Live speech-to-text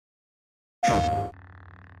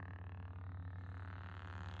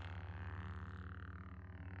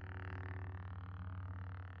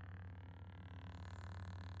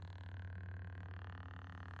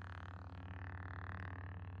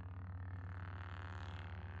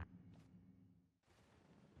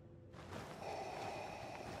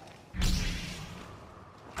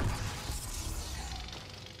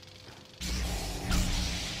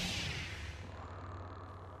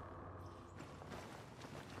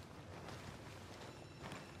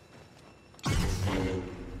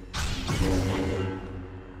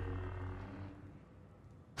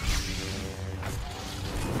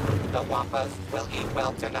The Wampas will eat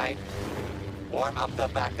well tonight. Warm up the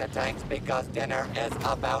bacta tanks because dinner is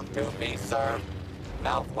about to be served.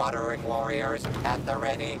 Mouth-watering warriors at the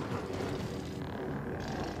ready.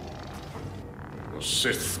 The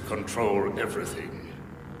Sith control everything.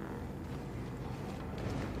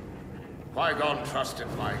 Qui-Gon trusted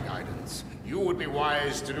my guidance. You would be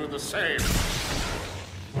wise to do the same.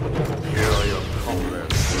 Here are your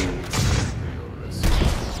comrades.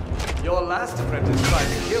 Your last apprentice tried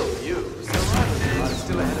to kill you, so I'm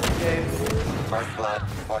still ahead of the game. First blood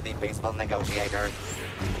for the peaceful negotiators.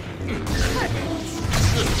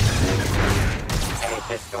 A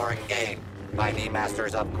historic game by the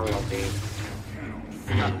masters of cruelty.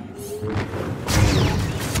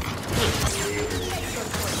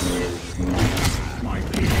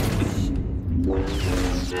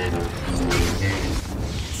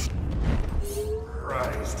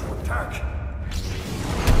 Rise to attack.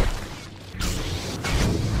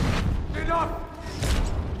 Enough!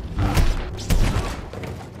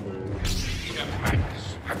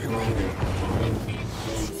 Have you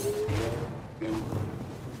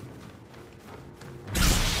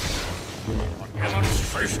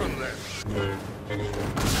demonstration then?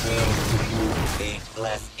 The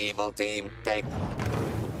less evil team take.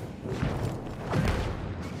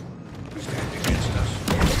 Stand against us.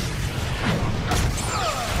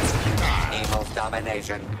 Evil's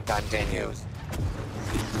domination continues.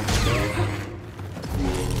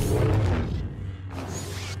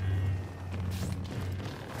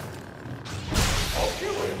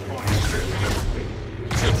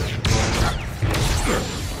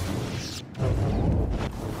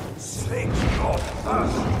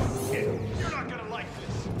 You're not gonna like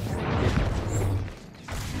this.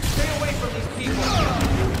 Stay away from these people.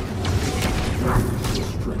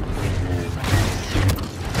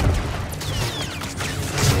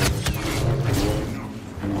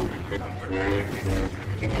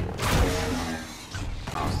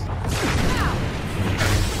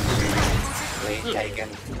 Lead taken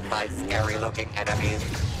by scary-looking enemies.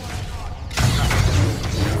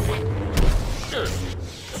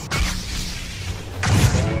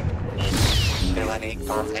 Villainy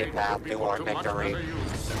carves a path toward victory.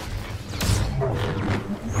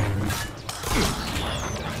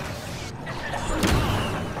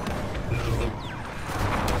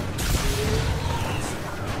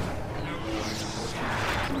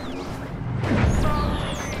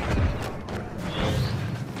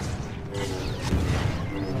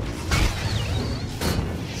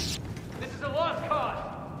 This is a lost cause.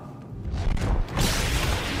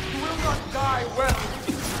 You will not die well.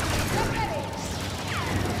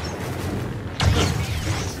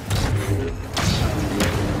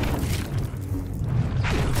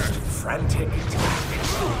 Frantic.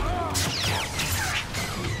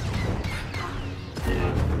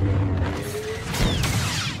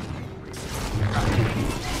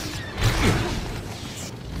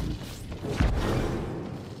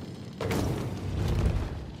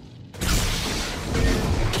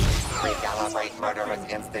 Recalibrate murderous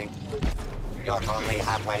instinct. You're only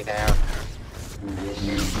halfway there.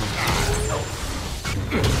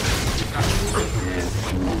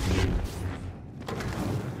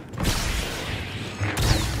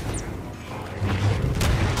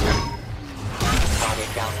 Body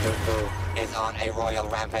Count Dooku is on a royal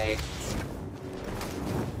rampage.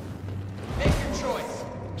 Make your choice.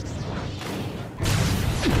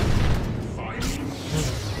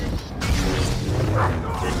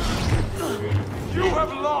 You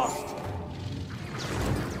have lost.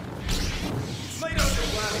 Lay down your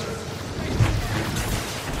blaster.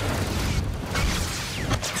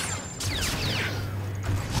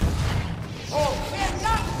 We are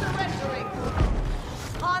not surrendering!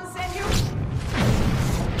 Han sent you?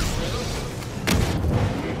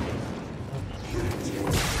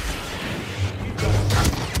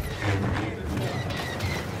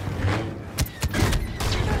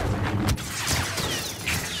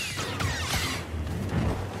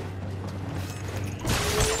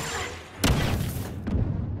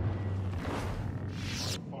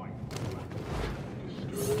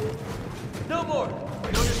 more.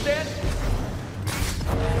 You understand?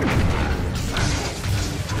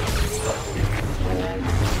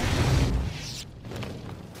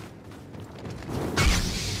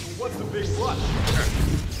 What's the big rush?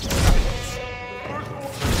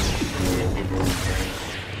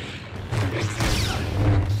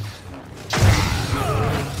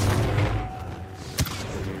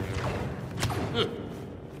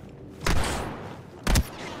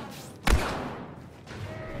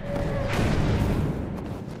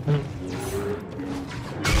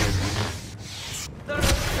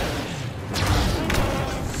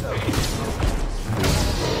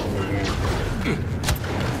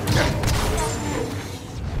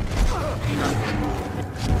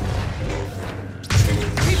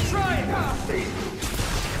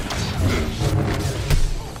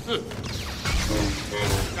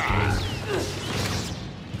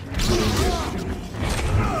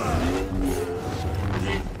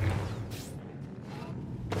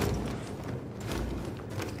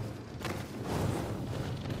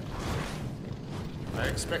 I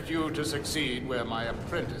expect you to succeed where my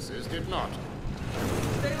apprentices did not.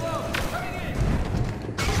 Stay low. Coming in.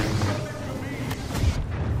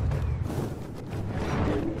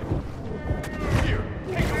 Here,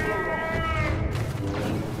 take a load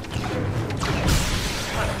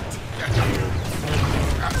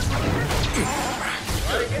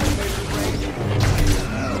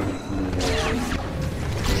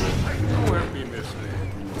You won't be misled.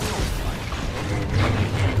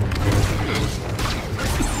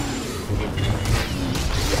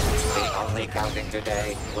 The only counting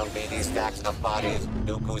today will be these stacks of bodies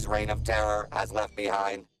Dooku's reign of terror has left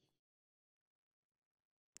behind.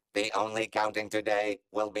 The only counting today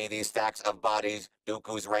will be these stacks of bodies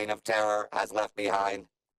Dooku's reign of terror has left behind.